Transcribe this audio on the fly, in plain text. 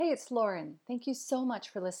Hey, it's Lauren. Thank you so much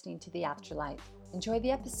for listening to The Afterlight. Enjoy the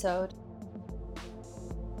episode.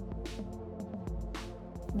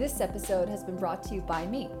 This episode has been brought to you by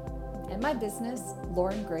me and my business,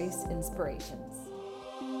 Lauren Grace Inspirations.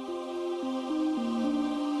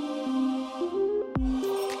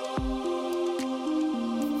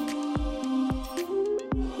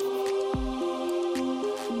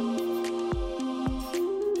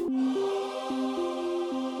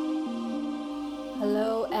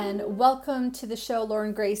 Hello and welcome to the show.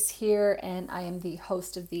 Lauren Grace here, and I am the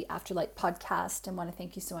host of the Afterlight podcast and want to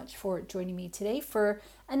thank you so much for joining me today for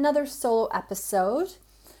another solo episode.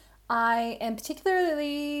 I am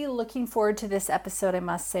particularly looking forward to this episode, I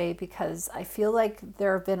must say, because I feel like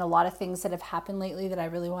there have been a lot of things that have happened lately that I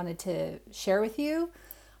really wanted to share with you.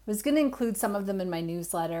 I was going to include some of them in my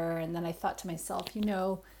newsletter, and then I thought to myself, I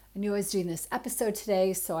knew I was doing this episode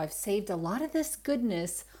today, so I've saved a lot of this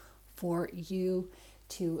goodness for you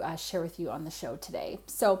to share with you on the show today.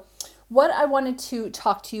 So what I wanted to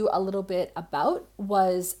talk to you a little bit about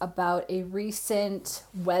was about a recent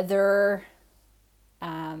weather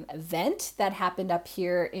event that happened up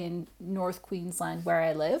here in North Queensland, where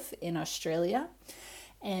I live in Australia.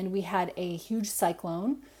 And we had a huge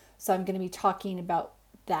cyclone. So I'm going to be talking about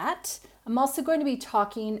that. I'm also going to be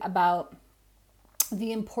talking about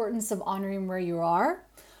the importance of honoring where you are.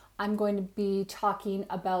 I'm going to be talking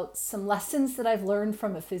about some lessons that I've learned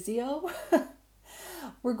from a physio.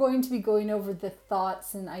 We're going to be going over the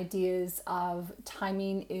thoughts and ideas of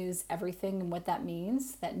timing is everything and what that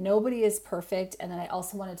means, that nobody is perfect. And then I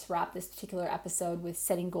also wanted to wrap this particular episode with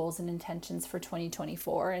setting goals and intentions for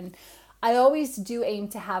 2024. And I always do aim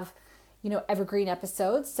to have, evergreen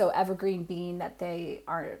episodes. So evergreen being that they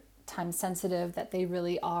are time sensitive, that they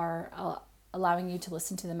really are allowing you to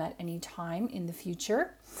listen to them at any time in the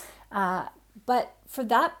future. But for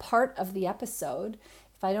that part of the episode,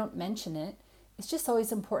 if I don't mention it, it's just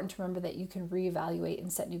always important to remember that you can reevaluate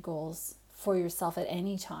and set new goals for yourself at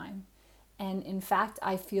any time. And in fact,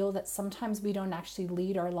 I feel that sometimes we don't actually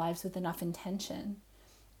lead our lives with enough intention,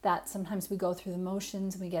 that sometimes we go through the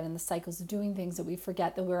motions and we get in the cycles of doing things that we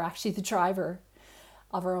forget that we're actually the driver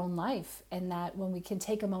of our own life. And that when we can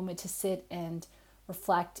take a moment to sit and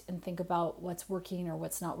reflect and think about what's working or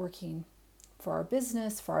what's not working for our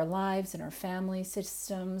business, for our lives and our family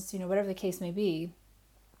systems, whatever the case may be,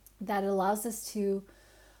 that it allows us to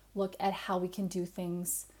look at how we can do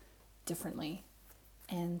things differently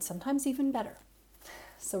and sometimes even better.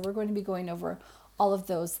 So we're going to be going over all of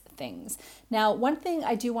those things. Now, one thing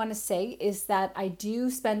I do want to say is that I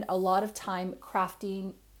do spend a lot of time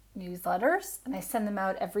crafting newsletters, and I send them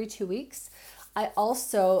out every 2 weeks. I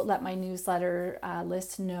also let my newsletter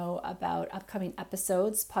list know about upcoming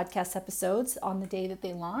episodes, podcast episodes, on the day that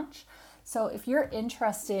they launch. So if you're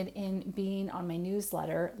interested in being on my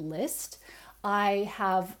newsletter list, I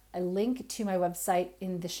have a link to my website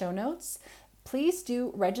in the show notes. Please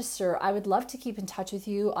do register. I would love to keep in touch with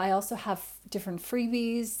you. I also have different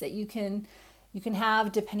freebies that you can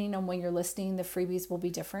have depending on when you're listening. The freebies will be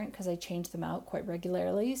different because I change them out quite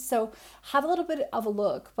regularly. So have a little bit of a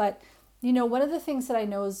look. But one of the things that I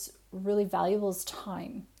know is really valuable is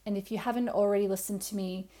time. And if you haven't already listened to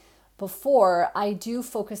me before, I do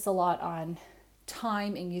focus a lot on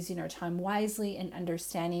time and using our time wisely and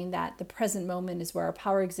understanding that the present moment is where our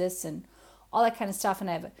power exists and all that kind of stuff. And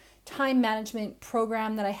I have a time management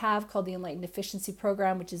program that I have called the Enlightened Efficiency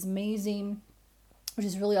Program, which is amazing, which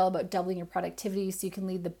is really all about doubling your productivity so you can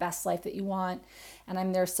lead the best life that you want. And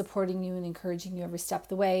I'm there supporting you and encouraging you every step of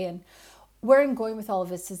the way. And where I'm going with all of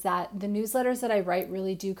this is that the newsletters that I write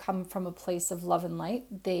really do come from a place of love and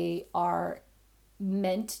light. They are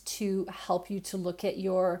meant to help you to look at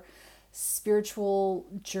your spiritual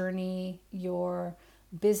journey, your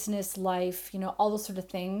business life, all those sort of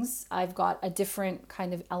things. I've got a different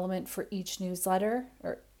kind of element for each newsletter,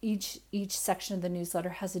 or each section of the newsletter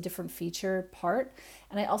has a different feature part.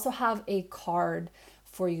 And I also have a card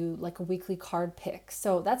for you, like a weekly card pick.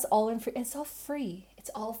 So that's all it's all free. It's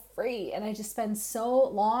all free. And I just spend so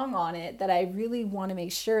long on it that I really want to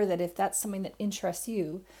make sure that if that's something that interests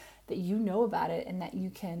you, that you know about it and that you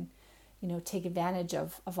can, take advantage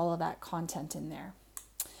of all of that content in there.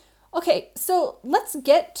 Okay, so let's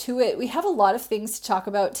get to it. We have a lot of things to talk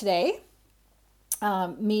about today.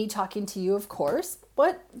 Me talking to you, of course.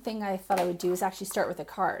 One thing I thought I would do is actually start with a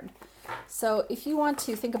card. So if you want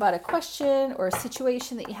to think about a question or a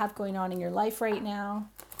situation that you have going on in your life right now,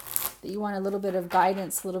 that you want a little bit of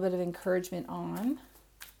guidance, a little bit of encouragement on.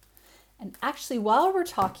 And actually, while we're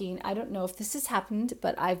talking, I don't know if this has happened,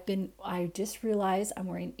 but I just realized I'm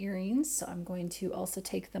wearing earrings, so I'm going to also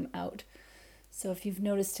take them out. So if you've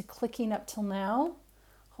noticed a clicking up till now,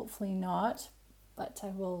 Hopefully not, but I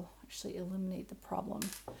will actually eliminate the problem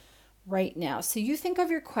right now. So you think of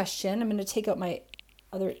your question. I'm going to take out my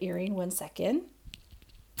other earring 1 second.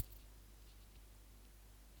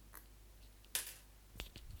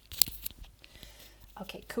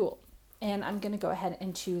 Okay, cool. And I'm going to go ahead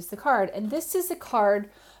and choose the card. And this is a card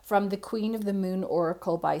from the Queen of the Moon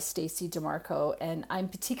Oracle by Stacey DeMarco. And I'm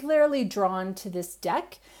particularly drawn to this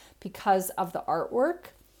deck because of the artwork.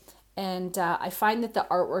 And I find that the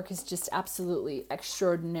artwork is just absolutely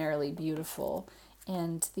extraordinarily beautiful.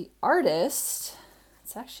 And the artist,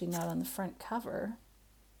 it's actually not on the front cover,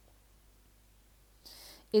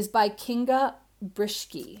 is by Kinga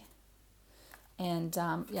Brishke. And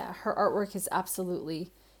yeah, her artwork is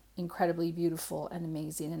absolutely incredibly beautiful and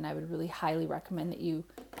amazing. And I would really highly recommend that you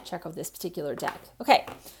check out this particular deck. Okay,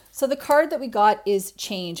 so the card that we got is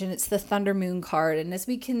Change, and it's the Thunder Moon card. And as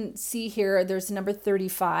we can see here, there's a number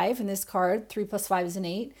 35 in this card. 3 plus 5 is an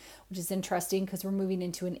 8, which is interesting because we're moving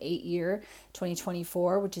into an 8 year,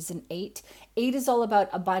 2024, which is an 8. 8 is all about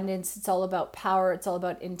abundance. It's all about power. It's all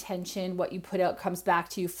about intention. What you put out comes back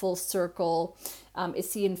to you full circle.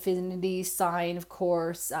 It's the infinity sign, of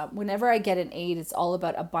course. Whenever I get an 8, it's all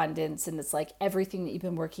about abundance. And it's like everything that you've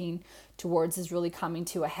been working towards is really coming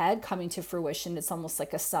to a head, coming to fruition. It's almost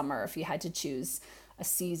like a summer if you had to choose a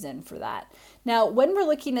season for that. Now, when we're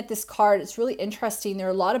looking at this card, it's really interesting. There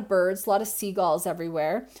are a lot of birds, a lot of seagulls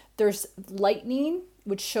everywhere. There's lightning,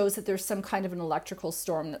 which shows that there's some kind of an electrical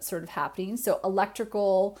storm that's sort of happening. So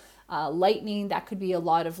electrical, lightning, that could be a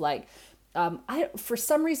lot of like, for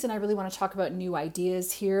some reason, I really want to talk about new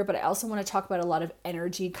ideas here, but I also want to talk about a lot of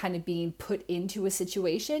energy kind of being put into a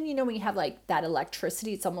situation. You know, when you have like that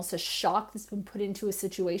electricity, it's almost a shock that's been put into a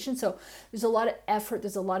situation. So there's a lot of effort,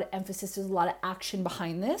 there's a lot of emphasis, there's a lot of action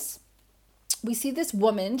behind this. We see this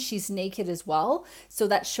woman, she's naked as well. So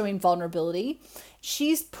that's showing vulnerability.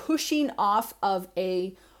 She's pushing off of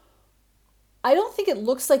I don't think it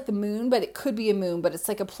looks like the moon, but it could be a moon, but it's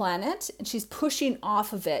like a planet, and she's pushing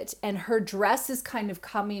off of it, and her dress is kind of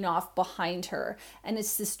coming off behind her, and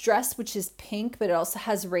it's this dress which is pink, but it also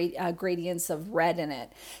has gradients of red in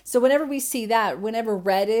it. So whenever we see that, whenever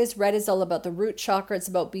red is all about the root chakra, it's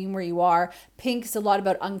about being where you are. Pink is a lot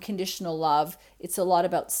about unconditional love. It's a lot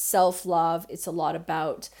about self-love. It's a lot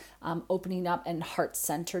about opening up and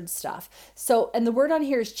heart-centered stuff. So, and the word on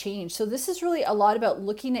here is change. So this is really a lot about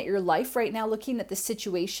looking at your life right now, looking at the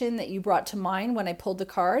situation that you brought to mind when I pulled the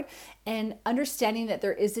card, and understanding that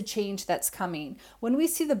there is a change that's coming. When we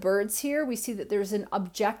see the birds here, we see that there's an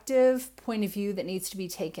objective point of view that needs to be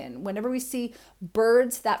taken. Whenever we see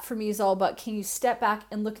birds, that for me is all about, can you step back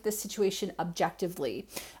and look at the situation objectively?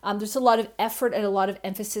 There's a lot of effort and a lot of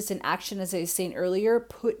emphasis and action, as I was saying earlier,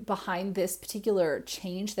 put behind this particular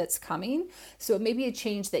change that's coming. So it may be a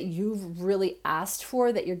change that you've really asked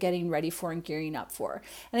for, that you're getting ready for and gearing up for.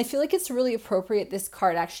 And I feel like it's really appropriate, this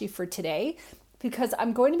card actually, for today, because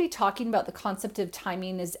I'm going to be talking about the concept of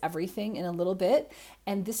timing is everything in a little bit.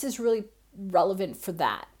 And this is really relevant for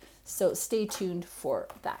that. So stay tuned for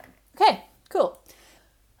that. Okay, cool.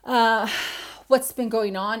 What's been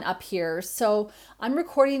going on up here? So I'm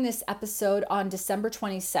recording this episode on December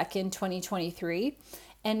 22nd, 2023.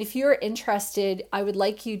 And if you're interested, I would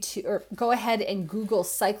like you to go ahead and Google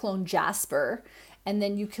Cyclone Jasper, and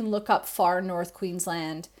then you can look up far north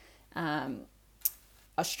Queensland,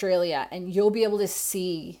 Australia, and you'll be able to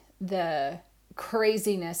see the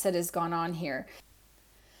craziness that has gone on here.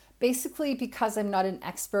 Basically, because I'm not an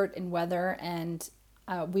expert in weather, and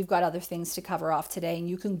we've got other things to cover off today, and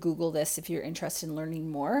you can Google this if you're interested in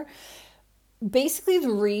learning more. Basically,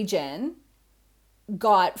 the region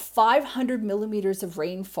got 500 millimeters of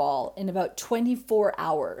rainfall in about 24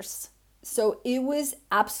 hours. So it was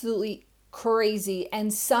absolutely crazy.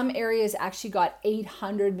 And some areas actually got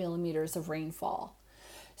 800 millimeters of rainfall.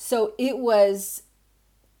 So it was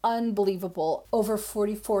unbelievable. Over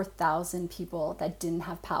 44,000 people that didn't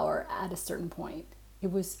have power at a certain point.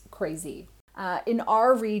 It was crazy. In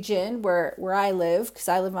our region where I live, because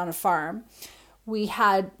I live on a farm, we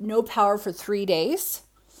had no power for 3 days.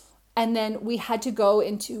 And then we had to go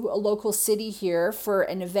into a local city here for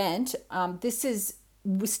an event. This is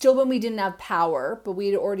still when we didn't have power, but we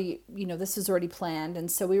had already, this was already planned. And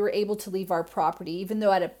so we were able to leave our property, even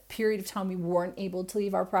though at a period of time we weren't able to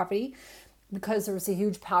leave our property because there was a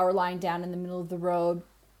huge power line down in the middle of the road.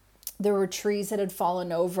 There were trees that had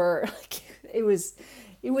fallen over. It was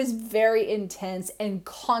very intense and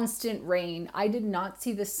constant rain. I did not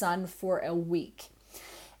see the sun for a week.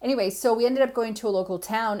 Anyway, so we ended up going to a local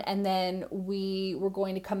town, and then we were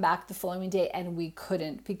going to come back the following day, and we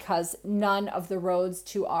couldn't because none of the roads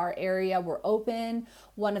to our area were open.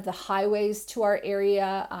 One of the highways to our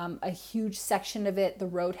area, a huge section of it, the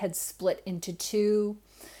road had split into two.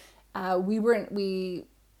 We're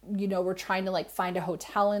trying to like find a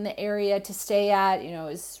hotel in the area to stay at. It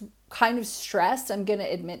was kind of stressed. I'm going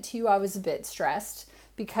to admit to you, I was a bit stressed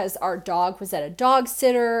because our dog was at a dog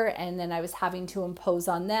sitter, and then I was having to impose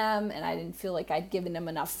on them, and I didn't feel like I'd given them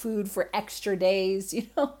enough food for extra days.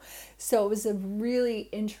 So it was a really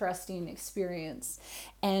interesting experience.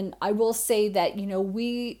 And I will say that,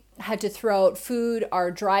 we had to throw out food.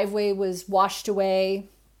 Our driveway was washed away.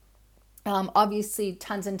 Obviously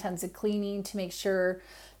tons and tons of cleaning to make sure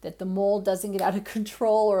that the mold doesn't get out of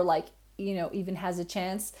control or even has a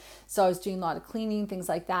chance. So I was doing a lot of cleaning, things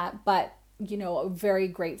like that. But, very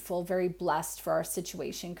grateful, very blessed for our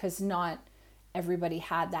situation because not everybody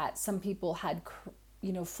had that. Some people had,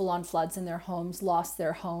 full on floods in their homes, lost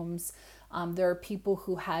their homes. There are people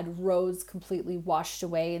who had roads completely washed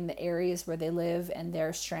away in the areas where they live and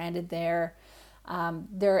they're stranded there.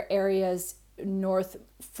 There are areas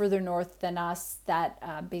further north than us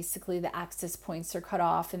that basically the access points are cut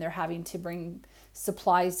off and they're having to bring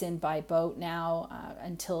supplies in by boat now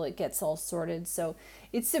until it gets all sorted. So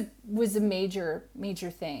was a major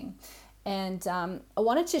thing. And I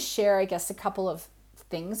wanted to share, I guess, a couple of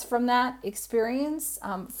things from that experience.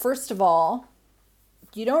 First of all,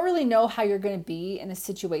 you don't really know how you're going to be in a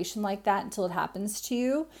situation like that until it happens to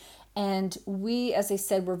you. And we, as I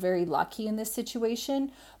said, were very lucky in this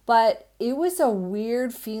situation, but it was a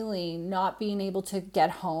weird feeling not being able to get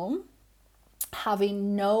home,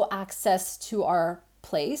 having no access to our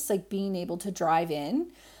place, like being able to drive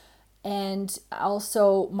in. And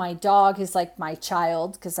also my dog is like my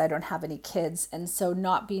child because I don't have any kids. And so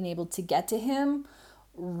not being able to get to him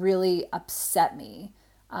really upset me.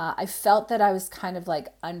 I felt that I was kind of like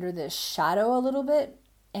under this shadow a little bit.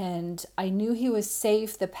 And I knew he was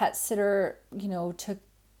safe. The pet sitter,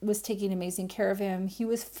 was taking amazing care of him. He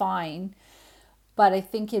was fine. But I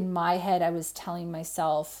think in my head, I was telling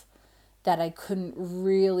myself that I couldn't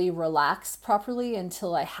really relax properly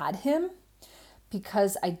until I had him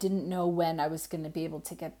because I didn't know when I was going to be able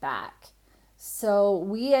to get back. So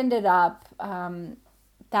we ended up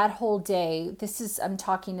that whole day. I'm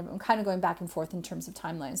kind of going back and forth in terms of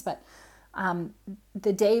timelines, but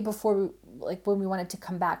the day before, when we wanted to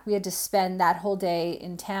come back, we had to spend that whole day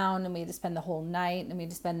in town, and we had to spend the whole night, and we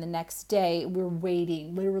had to spend the next day. We were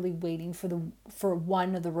literally waiting for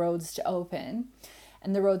one of the roads to open.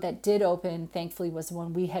 And the road that did open, thankfully, was the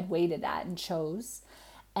one we had waited at and chose.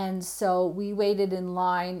 And so we waited in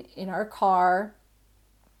line in our car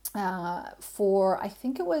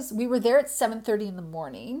we were there at 7:30 in the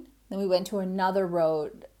morning. Then we went to another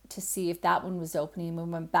road to see if that one was opening. We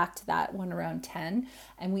went back to that one around 10,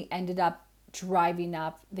 and we ended up driving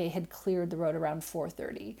up. They had cleared the road around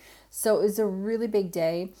 4:30. So it was a really big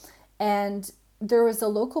day. And there was a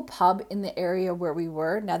local pub in the area where we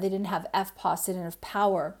were. Now they didn't have FPOS, they didn't have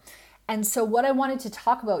power. And so what I wanted to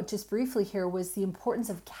talk about just briefly here was the importance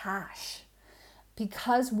of cash.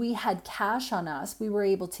 Because we had cash on us, we were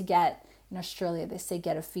able to get, in Australia they say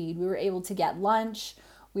get a feed, we were able to get lunch,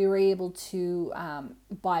 we were able to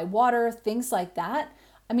buy water, things like that.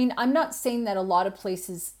 I mean, I'm not saying that a lot of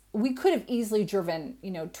places, we could have easily driven,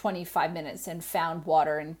 25 minutes and found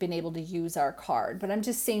water and been able to use our card. But I'm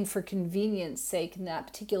just saying for convenience sake in that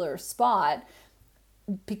particular spot,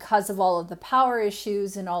 because of all of the power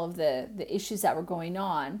issues and all of the issues that were going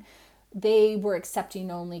on, they were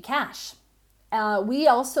accepting only cash. We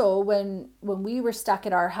also, when we were stuck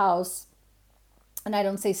at our house, and I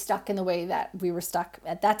don't say stuck in the way that we were stuck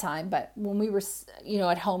at that time, but when we were,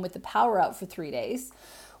 at home with the power out for 3 days,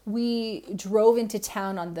 we drove into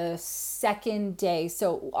town on the second day.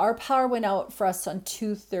 So our power went out for us on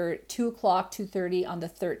 2:30 on the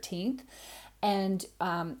 13th. And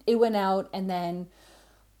it went out, and then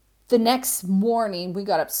the next morning we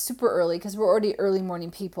got up super early because we're already early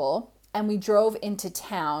morning people. And we drove into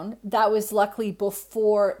town. That was luckily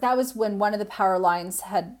that was when one of the power lines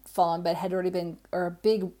had fallen, but had already been,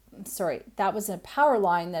 that was a power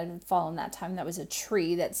line that had fallen that time. That was a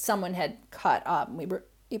tree that someone had cut up, and we were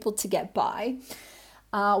able to get by.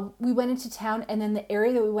 We went into town, and then the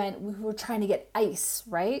area that we were trying to get ice,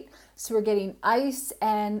 right? So we're getting ice,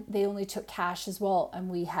 and they only took cash as well, and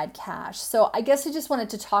we had cash. So I guess I just wanted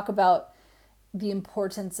to talk about the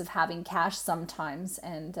importance of having cash sometimes.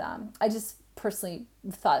 And I just personally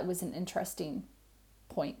thought it was an interesting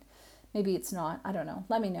point. Maybe it's not. I don't know.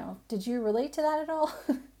 Let me know. Did you relate to that at all?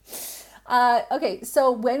 Okay,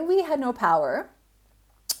 so when we had no power,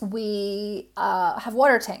 we have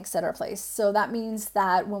water tanks at our place. So that means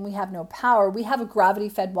that when we have no power, we have a gravity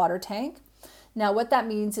fed water tank. Now, what that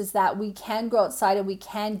means is that we can go outside and we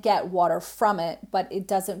can get water from it, but it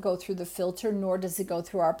doesn't go through the filter, nor does it go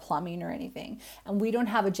through our plumbing or anything. And we don't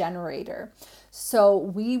have a generator. So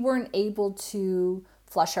we weren't able to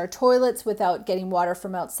flush our toilets without getting water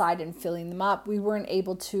from outside and filling them up. We weren't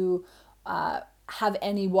able to have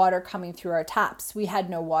any water coming through our taps. We had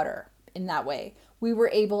no water in that way. We were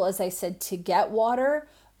able, as I said, to get water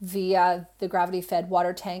via the gravity fed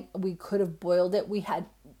water tank. We could have boiled it.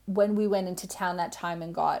 When we went into town that time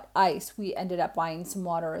and got ice, we ended up buying some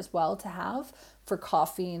water as well to have for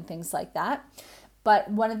coffee and things like that.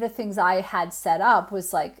 But one of the things I had set up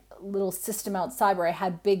was like a little system outside where I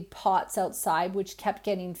had big pots outside, which kept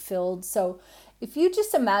getting filled. So if you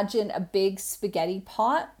just imagine a big spaghetti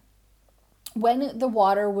pot, when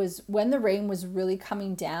the rain was really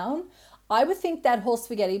coming down, I would think that whole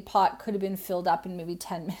spaghetti pot could have been filled up in maybe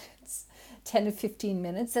 10 minutes, 10 to 15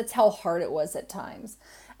 minutes. That's how hard it was at times.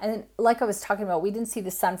 And like I was talking about, we didn't see the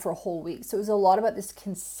sun for a whole week. So it was a lot about this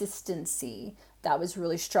consistency that was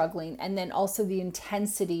really struggling. And then also the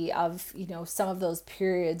intensity of, some of those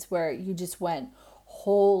periods where you just went,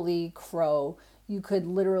 holy crow. You could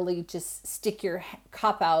literally just stick your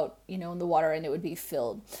cup out, in the water and it would be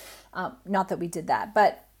filled. Not that we did that.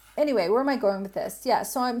 But anyway, where am I going with this? Yeah,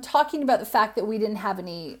 so I'm talking about the fact that we didn't have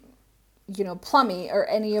any, plumbing or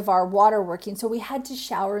any of our water working. So we had to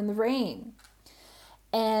shower in the rain.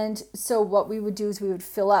 And so what we would do is we would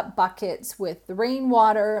fill up buckets with the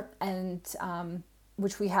rainwater and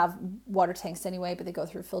which we have water tanks anyway, but they go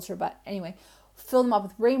through a filter. But anyway, fill them up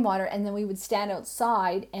with rainwater, and then we would stand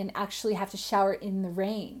outside and actually have to shower in the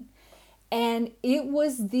rain. And it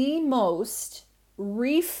was the most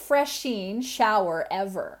refreshing shower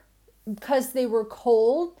ever because they were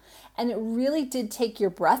cold and it really did take your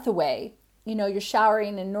breath away. You're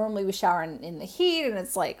showering and normally we shower in the heat and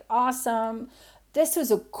it's like awesome. This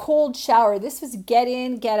was a cold shower. This was get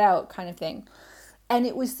in, get out kind of thing. And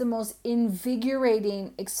it was the most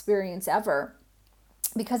invigorating experience ever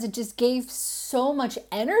because it just gave so much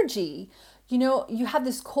energy. You have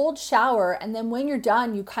this cold shower and then when you're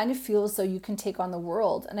done, you kind of feel as though you can take on the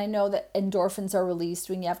world. And I know that endorphins are released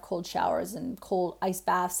when you have cold showers and cold ice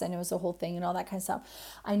baths. I know it's a whole thing and all that kind of stuff.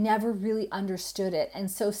 I never really understood it.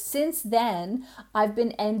 And so since then, I've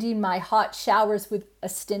been ending my hot showers with a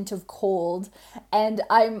stint of cold. And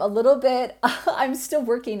I'm I'm still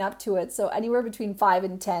working up to it. So anywhere between 5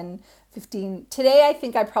 and 10, 15. Today, I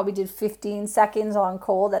think I probably did 15 seconds on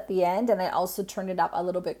cold at the end. And I also turned it up a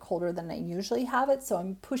little bit colder than I usually have it. So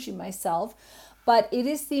I'm pushing myself. But it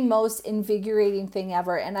is the most invigorating thing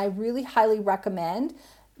ever. And I really highly recommend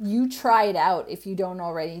you try it out if you don't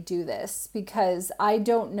already do this. Because I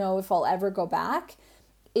don't know if I'll ever go back.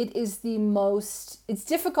 It's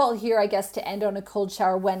difficult here, I guess, to end on a cold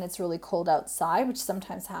shower when it's really cold outside, which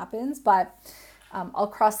sometimes happens. But I'll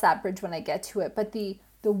cross that bridge when I get to it. But the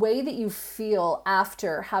way that you feel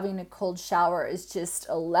after having a cold shower is just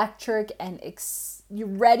electric and you're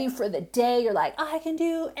ready for the day. You're like, I can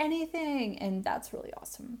do anything. And that's really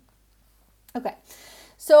awesome. Okay.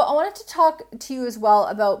 So I wanted to talk to you as well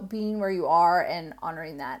about being where you are and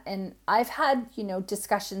honoring that. And I've had,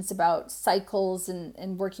 discussions about cycles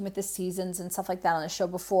and working with the seasons and stuff like that on the show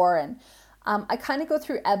before. And I kind of go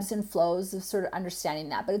through ebbs and flows of sort of understanding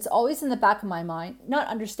that, but it's always in the back of my mind, not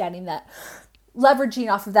understanding that, leveraging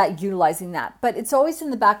off of that, utilizing that, but it's always in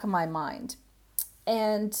the back of my mind.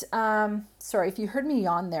 And sorry if you heard me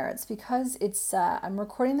yawn there, it's because I'm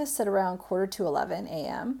recording this at around 10:45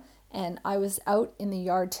 a.m. and I was out in the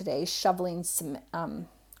yard today shoveling some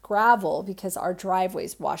gravel because our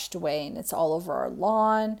driveway's washed away and it's all over our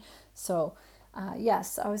lawn. So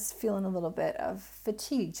yes, I was feeling a little bit of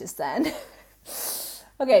fatigue just then.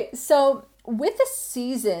 Okay, so with the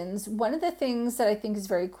seasons, one of the things that I think is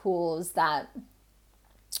very cool is that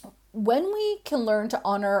when we can learn to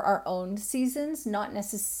honor our own seasons, not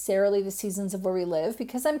necessarily the seasons of where we live,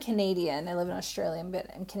 because I'm Canadian, I live in Australia, but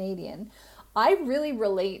I'm Canadian, I really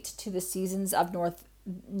relate to the seasons of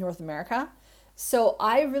North America. So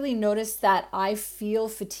I really noticed that I feel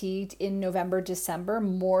fatigued in November, December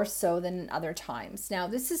more so than in other times. Now,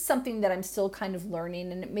 this is something that I'm still kind of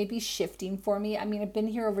learning and it may be shifting for me. I mean, I've been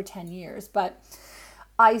here over 10 years, but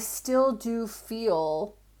I still do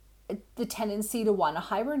feel the tendency to want to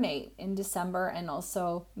hibernate in December and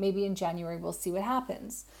also maybe in January. We'll see what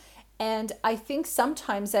happens. And I think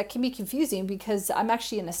sometimes that can be confusing because I'm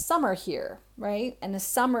actually in a summer here, right? And the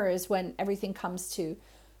summer is when everything comes to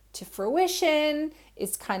fruition.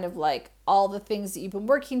 It's kind of like all the things that you've been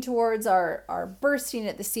working towards are bursting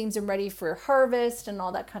at the seams and ready for harvest, and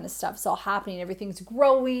all that kind of stuff's all happening. Everything's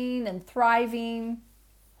growing and thriving.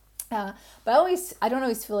 But I don't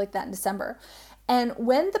always feel like that in December. And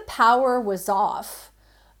when the power was off,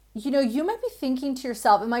 you might be thinking to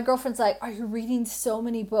yourself, and my girlfriend's like, "Are you reading so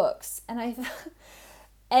many books?" And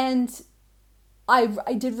I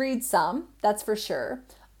did read some, that's for sure.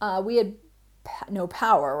 We had no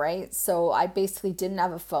power, right? So I basically didn't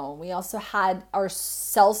have a phone. We also had, our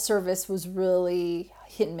cell service was really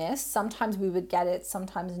hit and miss. Sometimes we would get it,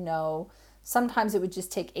 sometimes no. Sometimes it would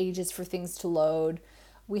just take ages for things to load.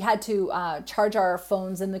 We had to charge our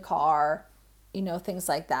phones in the car, things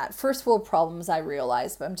like that. First world problems, I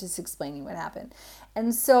realized, but I'm just explaining what happened.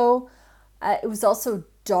 And so it was also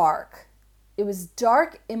dark. It was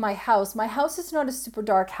dark in my house. My house is not a super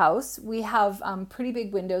dark house. We have pretty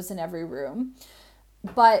big windows in every room,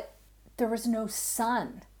 but there was no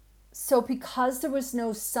sun. So because there was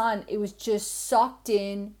no sun, it was just socked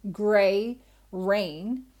in gray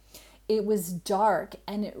rain. It was dark,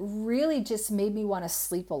 and it really just made me want to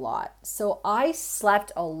sleep a lot. So I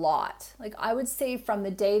slept a lot. Like, I would say from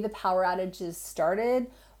the day the power outages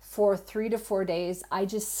started, for 3 to 4 days, I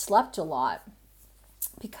just slept a lot,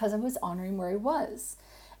 because I was honoring where I was.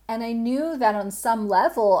 And I knew that on some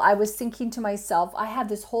level, I was thinking to myself, I have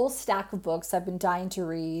this whole stack of books I've been dying to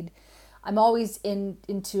read. I'm always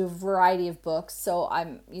into a variety of books. So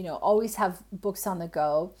I'm, always have books on the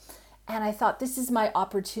go. And I thought, this is my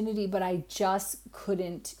opportunity, but I just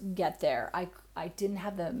couldn't get there. I didn't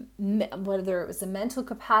have whether it was the mental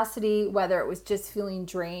capacity, whether it was just feeling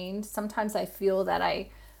drained. Sometimes I feel that I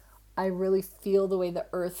really feel the way the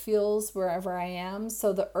earth feels wherever I am.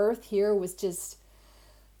 So the earth here was just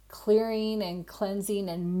clearing and cleansing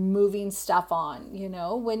and moving stuff on.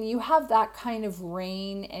 When you have that kind of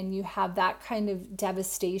rain and you have that kind of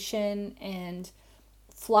devastation and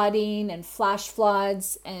flooding and flash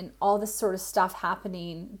floods and all this sort of stuff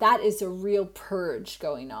happening, that is a real purge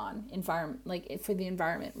going on for the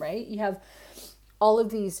environment, right? You have all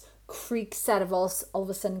of these creeks that have all of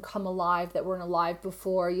a sudden come alive that weren't alive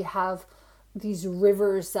before. You have these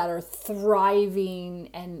rivers that are thriving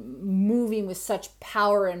and moving with such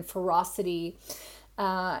power and ferocity.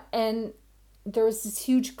 And there was this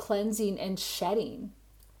huge cleansing and shedding.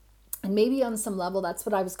 And maybe on some level, that's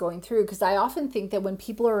what I was going through. Because I often think that when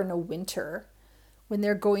people are in a winter, when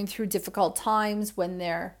they're going through difficult times, when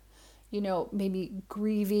they're maybe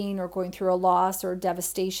grieving or going through a loss or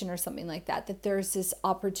devastation or something like that, that there's this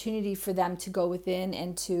opportunity for them to go within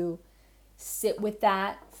and to sit with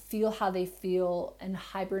that, feel how they feel, and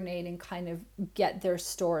hibernate and kind of get their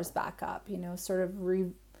stores back up, sort of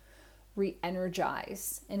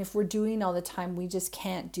re-energize. And if we're doing all the time, we just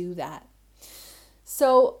can't do that.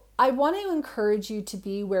 So I want to encourage you to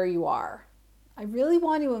be where you are. I really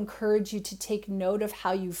want to encourage you to take note of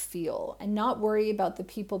how you feel and not worry about the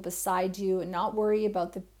people beside you and not worry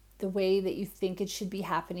about the way that you think it should be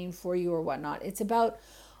happening for you or whatnot. It's about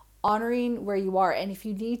honoring where you are. And if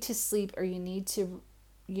you need to sleep or you need to,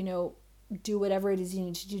 do whatever it is you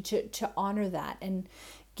need to do to honor that and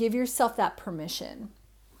give yourself that permission.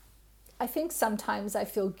 I think sometimes I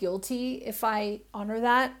feel guilty if I honor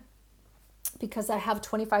that because I have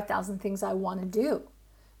 25,000 things I want to do,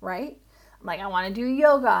 right? Like, I want to do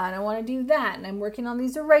yoga and I want to do that. And I'm working on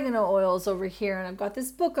these oregano oils over here. And I've got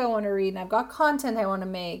this book I want to read. And I've got content I want to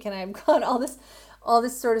make. And I've got all this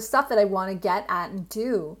sort of stuff that I want to get at and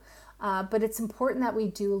do. But it's important that we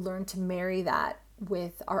do learn to marry that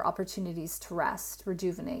with our opportunities to rest,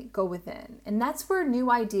 rejuvenate, go within. And that's where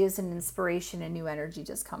new ideas and inspiration and new energy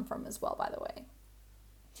just come from as well, by the way.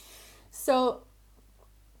 So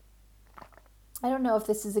I don't know if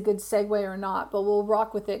this is a good segue or not, but we'll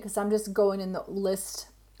rock with it because I'm just going in the list.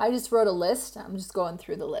 I just wrote a list. I'm just going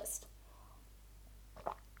through the list.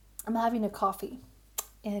 I'm having a coffee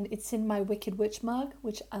and it's in my Wicked Witch mug,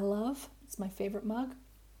 which I love. It's my favorite mug.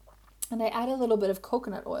 And I add a little bit of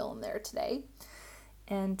coconut oil in there today.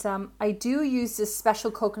 And I do use this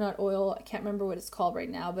special coconut oil. I can't remember what it's called right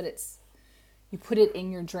now, but you put it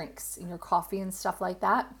in your drinks, in your coffee and stuff like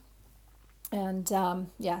that. And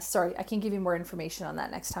sorry, I can give you more information on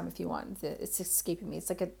that next time if you want. It's escaping me. It's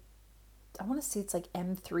like I want to say it's like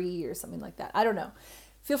M3 or something like that. I don't know.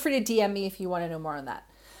 Feel free to DM me if you want to know more on that.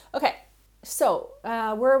 Okay, so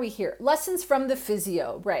where are we here? Lessons from the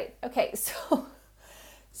physio, right? Okay,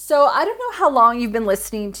 so I don't know how long you've been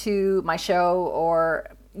listening to my show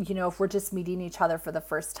or, if we're just meeting each other for the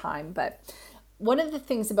first time. But one of the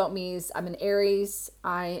things about me is I'm an Aries.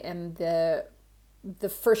 I am the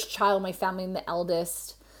first child in my family and the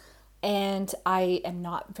eldest, and I am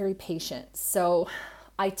not very patient. So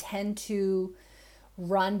I tend to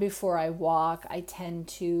run before I walk.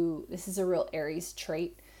 This is a real Aries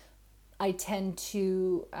trait. I tend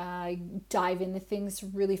to dive into things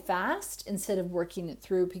really fast instead of working it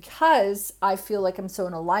through, because I feel like I'm so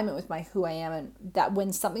in alignment with who I am, and that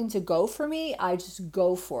when something's a go for me, I just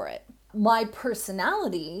go for it. My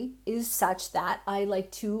personality is such that I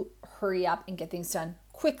like to hurry up and get things done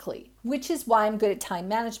quickly, which is why I'm good at time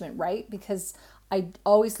management, right? Because I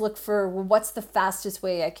always look for, well, what's the fastest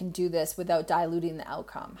way I can do this without diluting the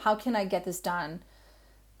outcome? How can I get this done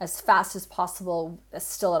as fast as possible,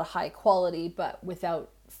 still at a high quality, but without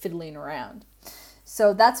fiddling around?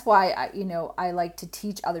 So that's why I like to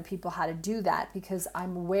teach other people how to do that, because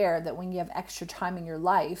I'm aware that when you have extra time in your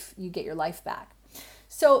life, you get your life back.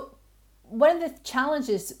 So one of the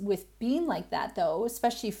challenges with being like that, though,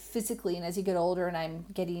 especially physically, and as you get older, and I'm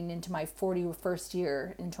getting into my 41st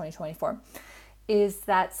year in 2024, is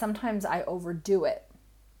that sometimes I overdo it.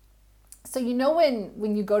 So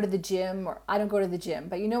when you go to the gym, or I don't go to the gym,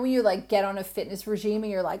 but when you like get on a fitness regime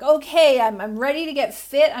and you're like, okay, I'm ready to get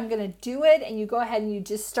fit, I'm going to do it. And you go ahead and you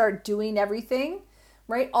just start doing everything,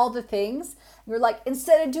 right? All the things. You're like,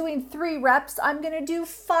 instead of doing 3 reps, I'm going to do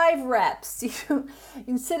 5 reps.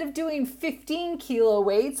 Instead of doing 15 kilo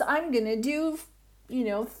weights, I'm going to do,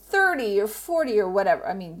 30 or 40 or whatever.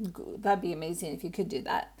 I mean, that'd be amazing if you could do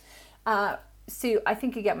that. So I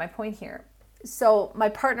think you get my point here. So my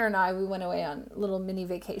partner and I, we went away on a little mini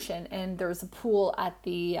vacation, and there was a pool at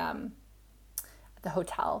the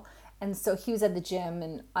hotel. And so he was at the gym,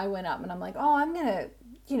 and I went up, and I'm like, oh, I'm going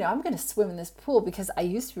to swim in this pool, because I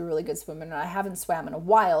used to be a really good swimmer, and I haven't swam in a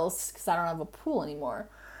while because I don't have a pool anymore.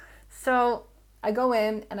 So I go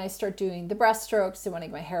in and I start doing the breaststrokes and want to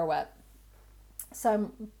get my hair wet. So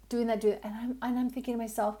I'm doing that, and I'm thinking to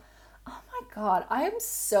myself, oh my God, I am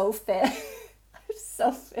so fit. I'm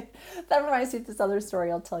so fit. That reminds me of this other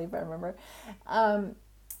story I'll tell you if I remember. I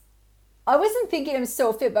wasn't thinking I'm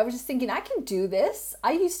so fit, but I was just thinking I can do this.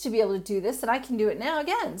 I used to be able to do this, and I can do it now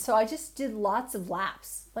again. So I just did lots of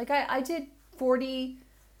laps. Like I did 20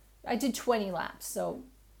 laps. So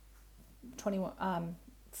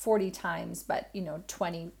 40 times, but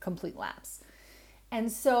 20 complete laps.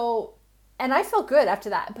 And I felt good after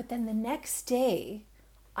that. But then the next day,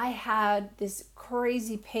 I had this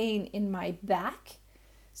crazy pain in my back.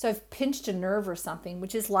 So I've pinched a nerve or something,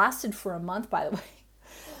 which has lasted for a month, by the way.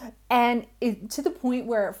 And to the point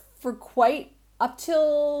where for quite up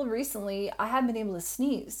till recently, I haven't been able to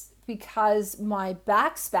sneeze because my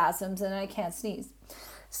back spasms and I can't sneeze.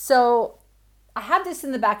 So I have this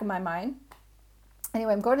in the back of my mind.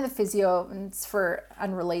 Anyway, I'm going to the physio, and it's for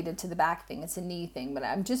unrelated to the back thing. It's a knee thing, but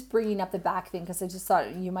I'm just bringing up the back thing because I just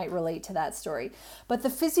thought you might relate to that story. But the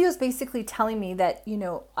physio is basically telling me that,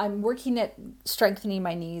 I'm working at strengthening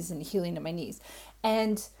my knees and healing at my knees.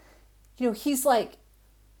 And, he's like,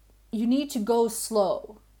 you need to go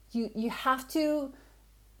slow. You have to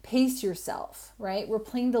pace yourself, right? We're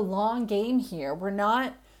playing the long game here. We're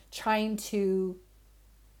not trying to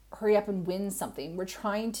hurry up and win something. We're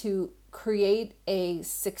trying to create a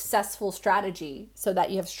successful strategy so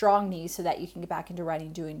that you have strong knees so that you can get back into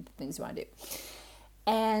running, doing the things you want to do.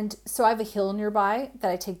 And so I have a hill nearby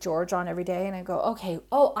that I take George on every day, and I go, okay,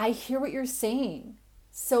 I hear what you're saying.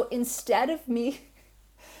 So instead of me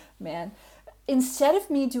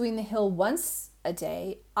doing the hill once a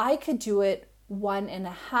day, I could do it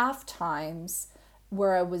 1.5 times,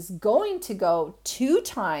 where I was going to go 2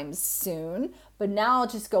 times soon, but now I'll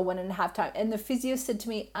just go 1.5 times. And the physio said to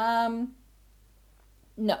me, no,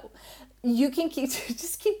 you can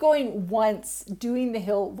just keep going doing the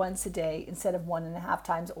hill once a day instead of 1.5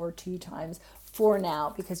 times or 2 times for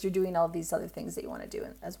now, because you're doing all these other things that you want to do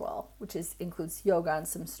as well, which includes yoga and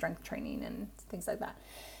some strength training and things like that.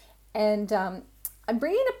 And I'm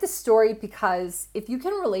bringing up this story because if you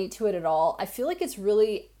can relate to it at all, I feel like it's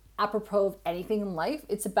really apropos of anything in life.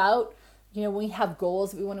 It's about, when we have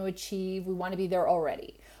goals that we want to achieve, we want to be there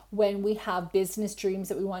already. When we have business dreams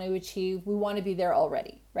that we want to achieve, we want to be there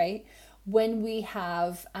already, right? When we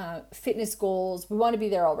have fitness goals, we want to be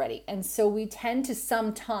there already. And so we tend to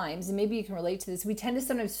sometimes, and maybe you can relate to this, we tend to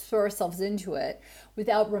sometimes throw ourselves into it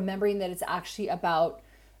without remembering that it's actually about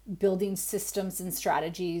building systems and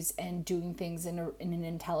strategies and doing things in an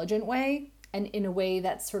intelligent way, and in a way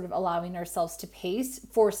that's sort of allowing ourselves to pace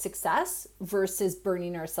for success versus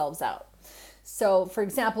burning ourselves out. So for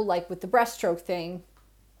example, like with the breaststroke thing,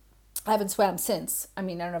 I haven't swam since. I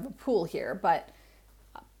don't have a pool here, but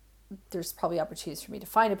there's probably opportunities for me to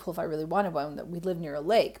find a pool if I really wanted one. That we live near a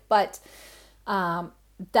lake. But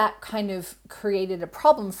that kind of created a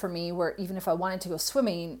problem for me where even if I wanted to go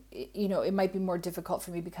swimming, it might be more difficult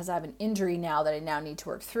for me because I have an injury now that I now need to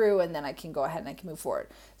work through, and then I can go ahead and I can move forward.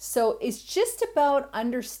 So it's just about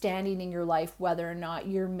understanding in your life whether or not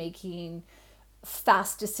you're making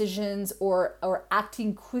fast decisions or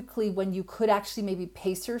acting quickly when you could actually maybe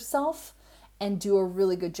pace yourself and do a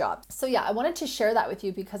really good job. So yeah, I wanted to share that with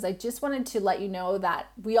you because I just wanted to let you know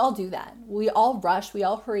that we all do that. We all rush, we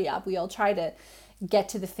all hurry up, we all try to get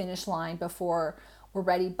to the finish line before we're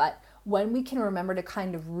ready. But when we can remember to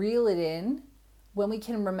kind of reel it in, when we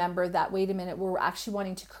can remember that, wait a minute, we're actually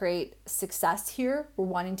wanting to create success here. We're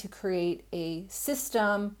wanting to create a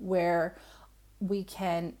system where we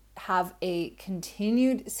can have a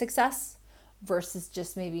continued success versus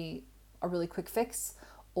just maybe a really quick fix,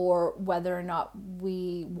 or whether or not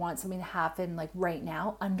we want something to happen like right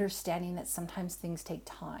now, understanding that sometimes things take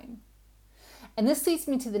time. And this leads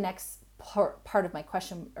me to the next part of my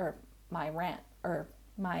question, or my rant, or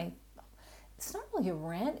it's not really a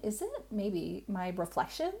rant, is it? Maybe my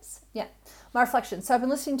reflections? Yeah, my reflections. So I've been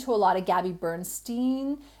listening to a lot of Gabby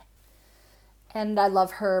Bernstein, and I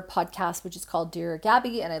love her podcast, which is called Dear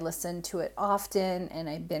Gabby, and I listen to it often, and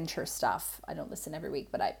I binge her stuff. I don't listen every week,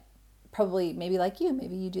 but I probably, maybe like you,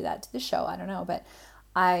 maybe you do that to the show, I don't know, but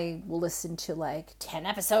I will listen to like 10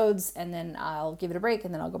 episodes and then I'll give it a break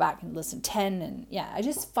and then I'll go back and listen to 10. And yeah, I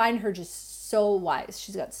just find her just so wise.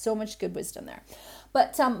 She's got so much good wisdom there.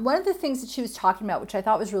 But one of the things that she was talking about, which I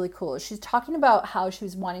thought was really cool, is she's talking about how she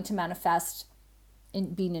was wanting to manifest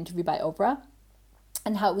in being interviewed by Oprah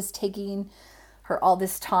and how it was taking her all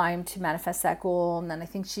this time to manifest that goal. And then I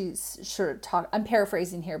think she's I'm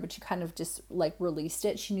paraphrasing here, but she kind of just like released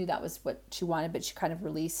it. She knew that was what she wanted, but she kind of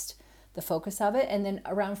released the focus of it. And then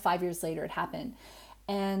around 5 years later, it happened.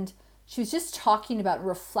 And she was just talking about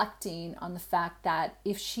reflecting on the fact that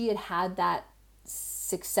if she had had that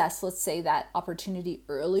success, let's say that opportunity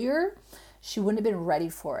earlier, she wouldn't have been ready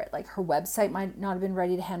for it. Like her website might not have been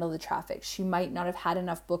ready to handle the traffic. She might not have had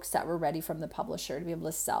enough books that were ready from the publisher to be able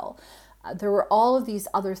to sell. There were all of these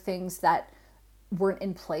other things that weren't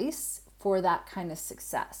in place for that kind of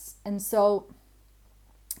success. And so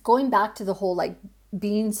going back to the whole like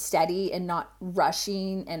being steady and not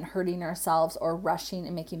rushing and hurting ourselves, or rushing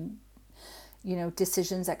and making,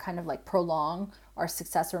 decisions that kind of like prolong our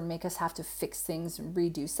success or make us have to fix things and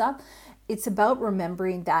redo stuff. It's about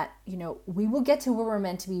remembering that, we will get to where we're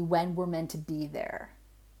meant to be when we're meant to be there.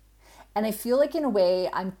 And I feel like in a way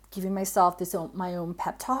I'm giving myself my own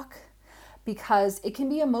pep talk, because it can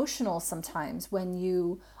be emotional sometimes when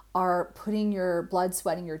you are putting your blood,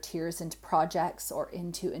 sweat, and your tears into projects or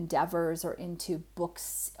into endeavors or into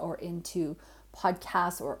books or into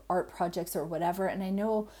podcasts or art projects or whatever. And I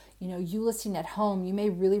know, you listening at home, you may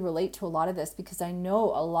really relate to a lot of this, because I know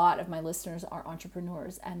a lot of my listeners are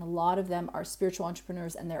entrepreneurs, and a lot of them are spiritual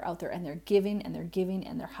entrepreneurs, and they're out there and they're giving and they're giving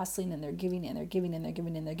and they're hustling and they're giving and they're giving and they're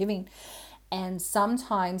giving and they're giving. And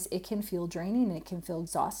sometimes it can feel draining and it can feel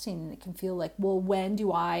exhausting, and it can feel like, well, when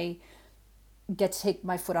do I get to take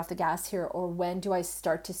my foot off the gas here? Or when do I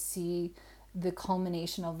start to see the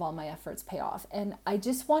culmination of all my efforts pay off? And I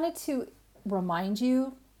just wanted to remind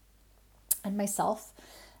you and myself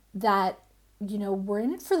that, we're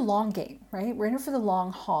in it for the long game, right? We're in it for the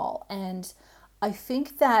long haul. And I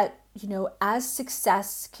think that, as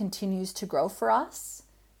success continues to grow for us,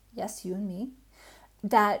 yes, you and me,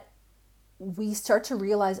 that we start to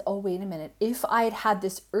realize, oh, wait a minute, if I had had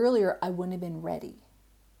this earlier, I wouldn't have been ready,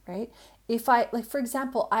 right? If I, like, for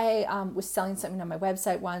example, I was selling something on my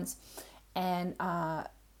website once, and I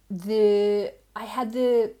had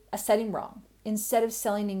a setting wrong. Instead of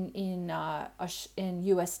selling in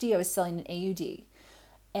USD, I was selling in AUD.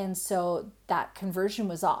 And so that conversion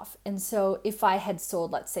was off. And so if I had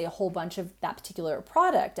sold, let's say, a whole bunch of that particular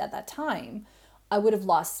product at that time, I would have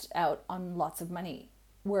lost out on lots of money.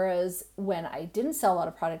 Whereas when I didn't sell a lot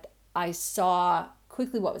of product, I saw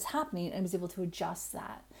quickly what was happening and was able to adjust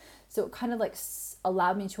that. So it kind of like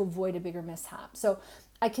allowed me to avoid a bigger mishap. So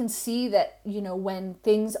I can see that, when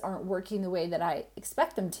things aren't working the way that I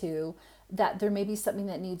expect them to, that there may be something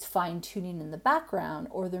that needs fine tuning in the background,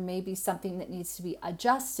 or there may be something that needs to be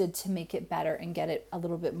adjusted to make it better and get it a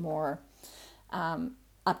little bit more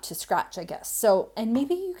up to scratch, I guess. So, and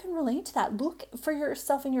maybe you can relate to that. Look for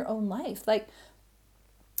yourself in your own life. Like,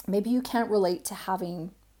 maybe you can't relate to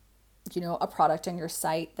having, a product on your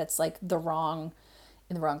site that's like in the wrong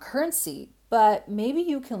currency, but maybe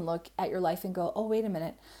you can look at your life and go, oh, wait a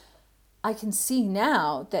minute, I can see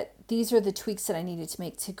now that these are the tweaks that I needed to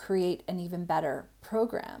make to create an even better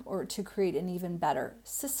program, or to create an even better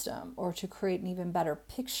system, or to create an even better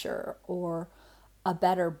picture, or a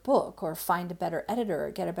better book or find a better editor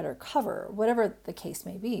or get a better cover, whatever the case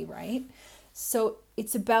may be, right? So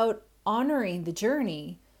it's about honoring the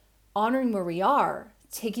journey, honoring where we are,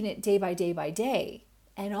 taking it day by day by day.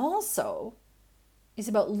 And also, it's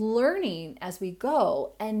about learning as we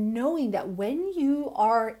go and knowing that when you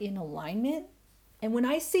are in alignment, and when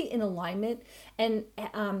I say in alignment, and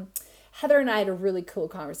Heather and I had a really cool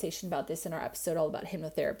conversation about this in our episode all about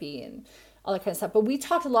hypnotherapy and all that kind of stuff. But we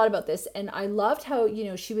talked a lot about this, and I loved how,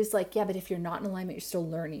 she was like, yeah, but if you're not in alignment, you're still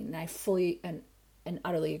learning. And I fully and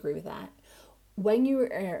utterly agree with that. When you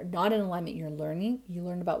are not in alignment, you're learning. You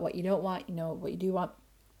learn about what you don't want, what you do want.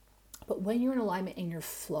 But when you're in alignment and you're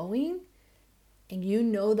flowing, and you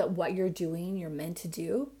know that what you're doing, you're meant to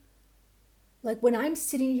do. Like when I'm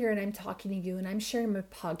sitting here and I'm talking to you and I'm sharing my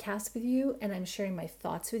podcast with you and I'm sharing my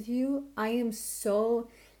thoughts with you, I am so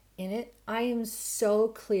in it. I am so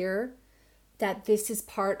clear that this is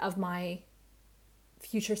part of my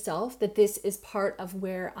future self, that this is part of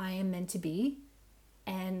where I am meant to be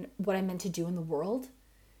and what I'm meant to do in the world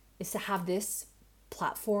is to have this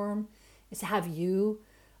platform, is to have you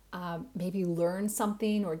maybe learn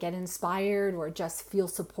something or get inspired or just feel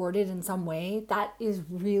supported in some way. That is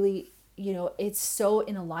really, it's so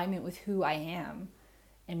in alignment with who I am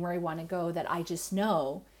and where I want to go that I just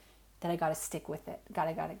know that I got to stick with it.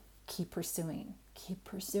 I got to keep pursuing.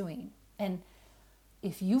 And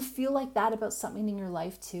if you feel like that about something in your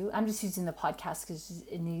life too, I'm just using the podcast because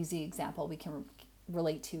it's an easy example we can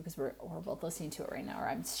relate to because we're both listening to it right now, or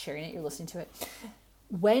I'm sharing it, you're listening to it.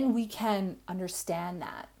 When we can understand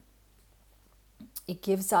that, it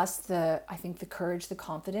gives us the courage, the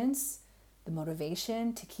confidence, the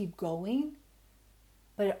motivation to keep going.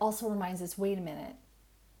 But it also reminds us, wait a minute.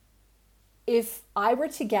 If I were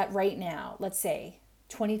to get right now, let's say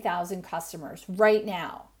 20,000 customers right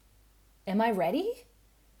now, am I ready?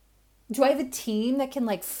 Do I have a team that can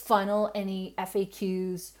funnel any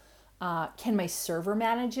FAQs? Can my server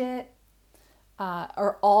manage it?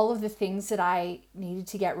 Are all of the things that I needed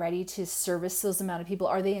to get ready to service those amount of people,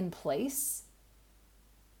 are they in place?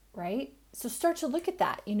 Right? So start to look at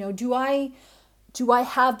that. Do I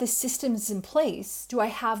have the systems in place? Do I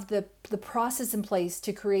have the process in place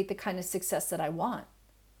to create the kind of success that I want?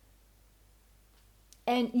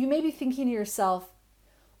 And you may be thinking to yourself,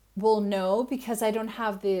 well, no, because I don't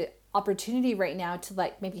have the opportunity right now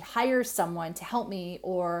to maybe hire someone to help me,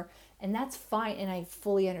 and that's fine. And I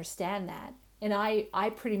fully understand that. And I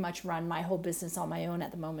pretty much run my whole business on my own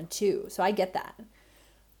at the moment too. So I get that.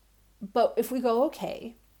 But if we go,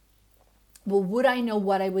 okay, well, would I know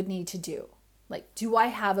what I would need to do? Do I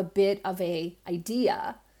have a bit of a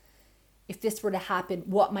idea if this were to happen,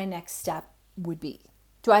 what my next step would be?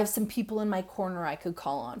 Do I have some people in my corner I could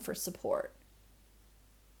call on for support?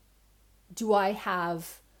 Do I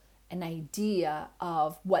have an idea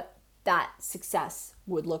of what that success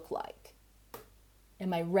would look like?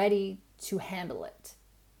 Am I ready to handle it?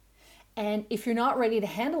 And if you're not ready to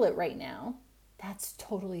handle it right now, that's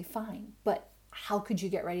totally fine. But how could you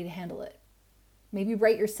get ready to handle it? Maybe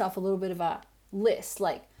write yourself a little bit of a list,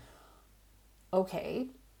 okay,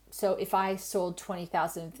 so if I sold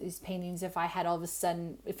 20,000 of these paintings, if I had all of a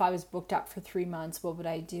sudden, if I was booked up for 3 months, what would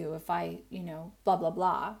I do? If I, blah, blah,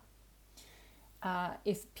 blah.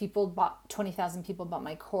 If 20,000 people bought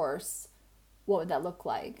my course, what would that look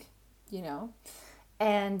like?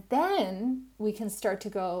 And then we can start to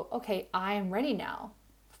go, okay, I am ready now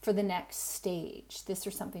for the next stage, this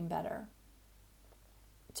or something better.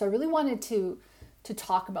 So I really wanted to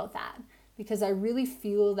talk about that because I really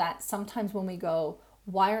feel that sometimes when we go,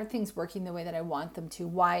 why aren't things working the way that I want them to?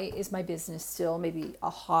 Why is my business still maybe a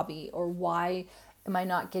hobby? Or why am I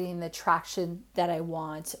not getting the traction that I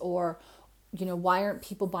want? Or, why aren't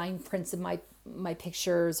people buying prints of my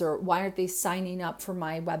pictures? Or why aren't they signing up for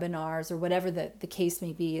my webinars? Or whatever the case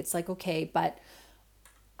may be. It's okay, but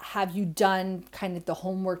have you done kind of the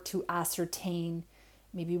homework to ascertain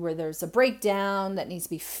maybe where there's a breakdown that needs to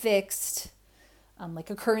be fixed, like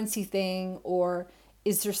a currency thing, or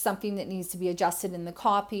is there something that needs to be adjusted in the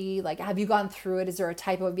copy? Have you gone through it? Is there a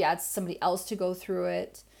typo? Have you asked somebody else to go through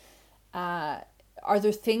it? Are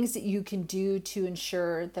there things that you can do to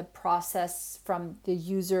ensure the process from the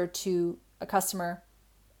user to a customer,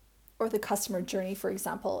 or the customer journey, for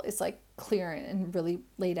example, is clear and really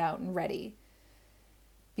laid out and ready?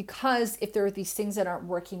 Because if there are these things that aren't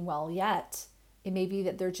working well yet, it may be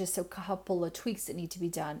that there are just a couple of tweaks that need to be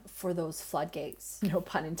done for those floodgates, no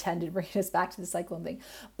pun intended, bringing us back to the cyclone thing,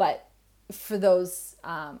 but for those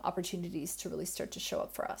opportunities to really start to show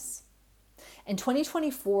up for us. And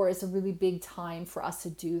 2024 is a really big time for us to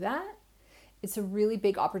do that. it's a really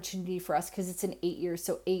big opportunity for us because it's an 8 years.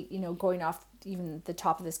 So 8, going off even the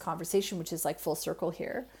top of this conversation, which is like full circle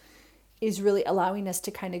here, is really allowing us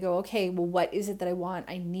to kind of go, okay, well, what is it that I want?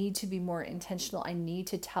 I need to be more intentional. I need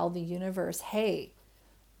to tell the universe, hey,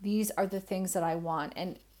 these are the things that I want.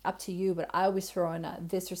 And up to you, but I always throw in a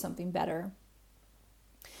this or something better.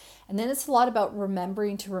 And then it's a lot about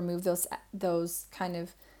remembering to remove those kind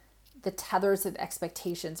of the tethers of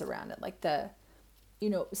expectations around it. Like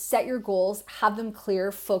set your goals, have them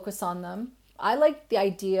clear, focus on them. I like the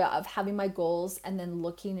idea of having my goals and then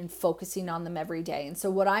looking and focusing on them every day. And so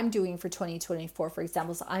what I'm doing for 2024, for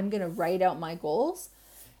example, is I'm going to write out my goals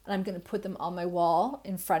and I'm going to put them on my wall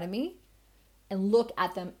in front of me and look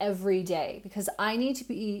at them every day, because I need to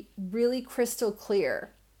be really crystal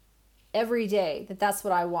clear every day that that's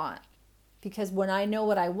what I want. Because when I know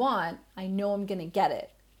what I want, I know I'm going to get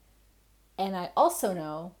it. And I also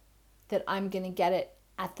know that I'm going to get it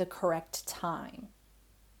at the correct time.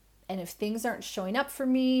 And if things aren't showing up for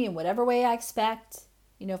me in whatever way I expect,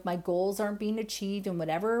 if my goals aren't being achieved in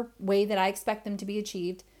whatever way that I expect them to be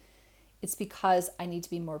achieved, it's because I need to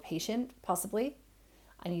be more patient, possibly.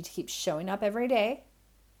 I need to keep showing up every day.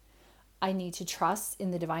 I need to trust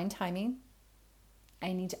in the divine timing.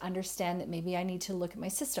 I need to understand that maybe I need to look at my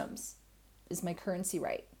systems. Is my currency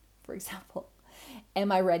right, for example?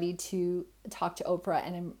 Am I ready to talk to Oprah,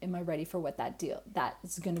 and am I ready for what that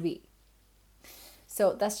is going to be?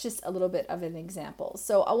 So that's just a little bit of an example.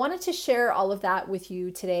 So I wanted to share all of that with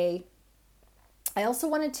you today. I also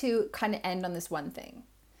wanted to kind of end on this one thing.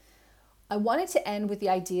 I wanted to end with the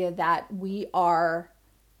idea that we are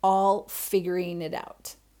all figuring it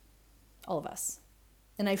out, all of us.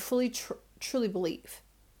 And I fully, truly believe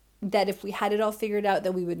that if we had it all figured out,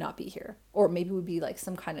 that we would not be here. Or maybe we'd be like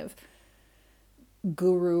some kind of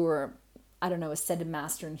guru or, I don't know, ascended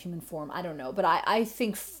master in human form. I don't know. But I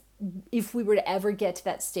think if we were to ever get to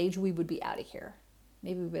that stage, we would be out of here.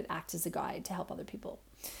 Maybe we would act as a guide to help other people.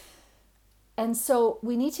 And so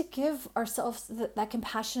we need to give ourselves that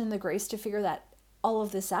compassion and the grace to figure all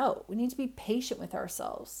of this out. We need to be patient with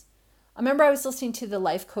ourselves. I remember I was listening to the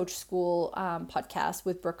Life Coach School podcast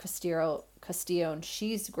with Brooke Castillo, and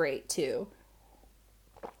she's great too.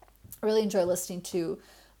 I really enjoy listening to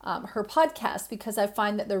her podcast because I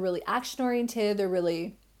find that they're really action-oriented. They're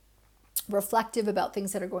really reflective about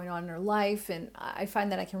things that are going on in her life. And I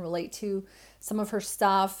find that I can relate to some of her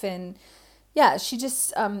stuff. And yeah, she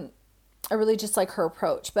just, I really just like her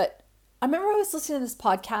approach. But I remember I was listening to this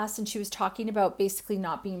podcast and she was talking about basically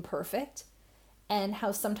not being perfect and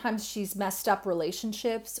how sometimes she's messed up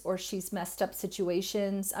relationships or she's messed up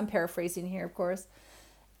situations. I'm paraphrasing here, of course.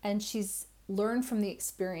 And she's learned from the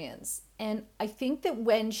experience. And I think that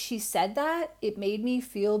when she said that, it made me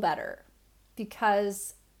feel better,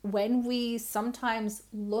 because when we sometimes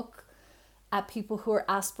look at people who are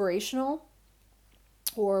aspirational,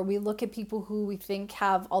 or we look at people who we think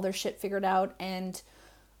have all their shit figured out and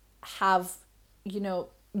have,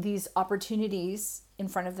 these opportunities in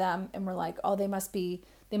front of them, and we're like, oh, they must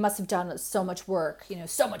have done so much work,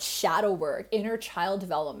 so much shadow work, inner child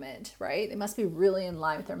development, right? They must be really in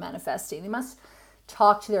line with their manifesting. They must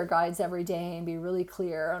talk to their guides every day and be really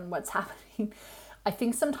clear on what's happening. I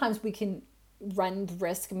think sometimes we can run the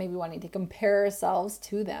risk of maybe wanting to compare ourselves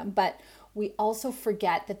to them, but we also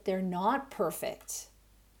forget that they're not perfect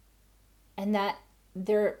and that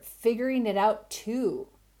they're figuring it out too.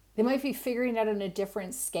 They might be figuring it out on a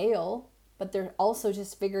different scale, but they're also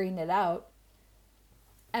just figuring it out.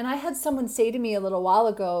 And I had someone say to me a little while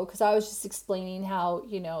ago, because I was just explaining how,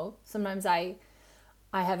 sometimes I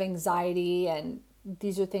have anxiety and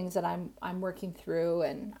these are things that I'm working through,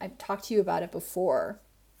 and I've talked to you about it before.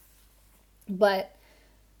 But,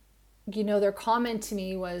 their comment to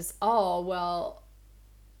me was, oh, well,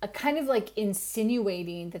 kind of like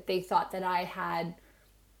insinuating that they thought that I had,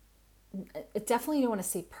 I definitely don't want to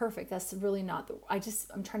say perfect. That's really not,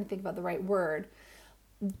 I'm trying to think about the right word.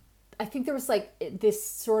 I think there was like this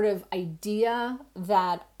sort of idea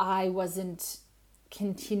that I wasn't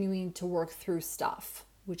continuing to work through stuff,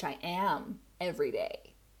 which I am every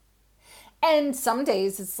day. And some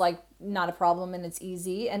days it's like not a problem and it's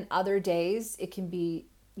easy. And other days it can be,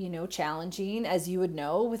 challenging, as you would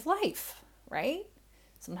know, with life, right?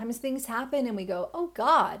 Sometimes things happen and we go, oh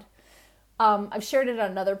God. I've shared it on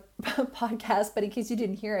another podcast, but in case you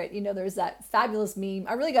didn't hear it, there's that fabulous meme.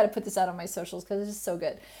 I really got to put this out on my socials because it's just so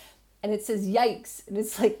good. And it says, yikes. And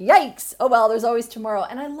it's like, yikes. Oh, well, there's always tomorrow.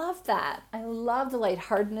 And I love that. I love the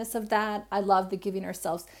lightheartedness of that. I love the giving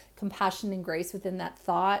ourselves compassion and grace within that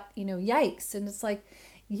thought, yikes. And it's like,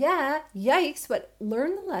 yeah, yikes, but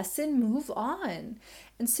learn the lesson, move on.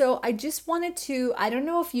 And so I just wanted to, I don't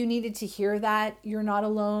know if you needed to hear that you're not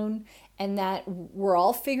alone and that we're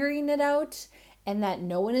all figuring it out and that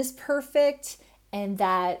no one is perfect and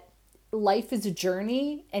that life is a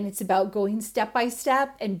journey and it's about going step by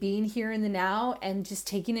step and being here in the now and just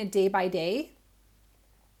taking it day by day.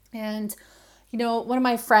 And, one of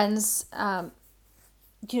my friends,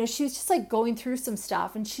 she was just like going through some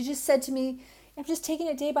stuff and she just said to me, I'm just taking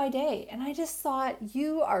it day by day. And I just thought,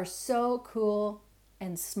 you are so cool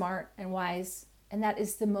and smart and wise. And that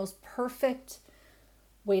is the most perfect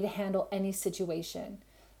way to handle any situation,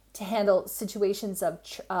 to handle situations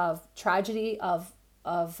of tragedy, of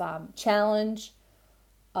challenge,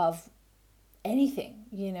 of anything,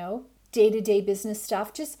 day-to-day business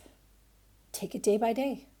stuff. Just take it day by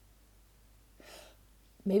day.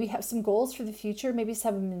 Maybe have some goals for the future. Maybe have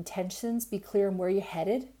some intentions. Be clear on where you're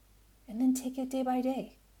headed. And then take it day by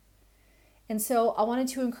day. And so I wanted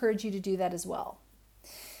to encourage you to do that as well.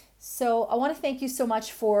 So I want to thank you so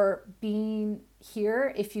much for being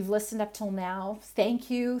here. If you've listened up till now, thank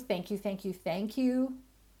you, thank you, thank you, thank you.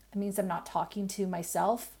 It means I'm not talking to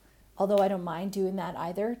myself, although I don't mind doing that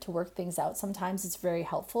either to work things out. Sometimes it's very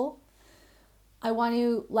helpful. I want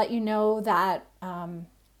to let you know that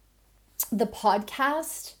the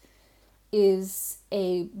podcast is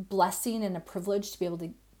a blessing and a privilege to be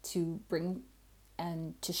able to bring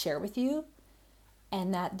and to share with you,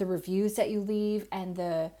 and that the reviews that you leave and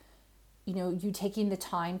you taking the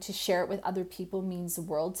time to share it with other people means the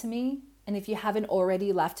world to me. And if you haven't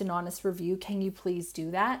already left an honest review, can you please do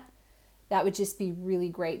that? That would just be really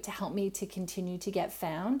great to help me to continue to get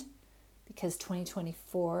found, because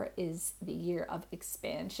 2024 is the year of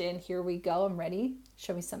expansion. Here we go. I'm ready.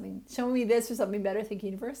 Show me this or something better. Thank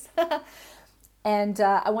you, universe. And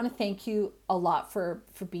I want to thank you a lot for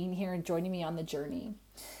being here and joining me on the journey.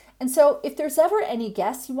 And so if there's ever any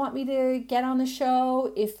guests you want me to get on the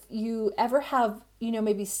show, if you ever have,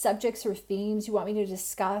 maybe subjects or themes you want me to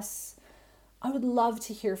discuss, I would love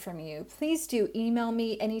to hear from you. Please do email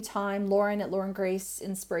me anytime,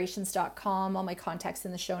 Lauren@LaurenGraceInspirations.com. All my contacts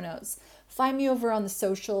in the show notes. Find me over on the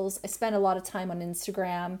socials. I spend a lot of time on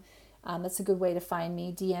Instagram. That's a good way to find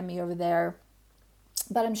me. DM me over there.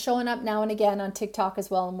 But I'm showing up now and again on TikTok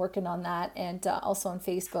as well. I'm working on that, and also on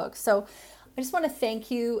Facebook. So I just want to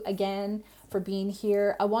thank you again for being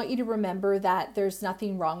here. I want you to remember that there's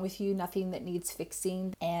nothing wrong with you, nothing that needs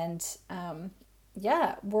fixing. And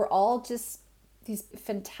we're all just these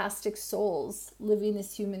fantastic souls living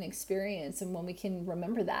this human experience. And when we can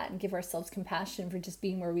remember that and give ourselves compassion for just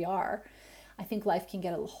being where we are, I think life can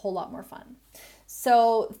get a whole lot more fun.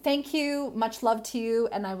 So thank you. Much love to you.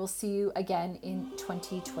 And I will see you again in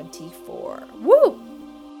 2024. Woo!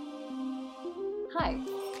 Hi.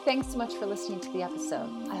 Thanks so much for listening to the episode.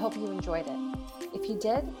 I hope you enjoyed it. If you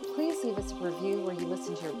did, please leave us a review where you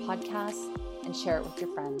listen to your podcast and share it with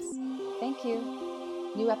your friends. Thank you.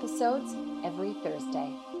 New episodes every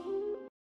Thursday.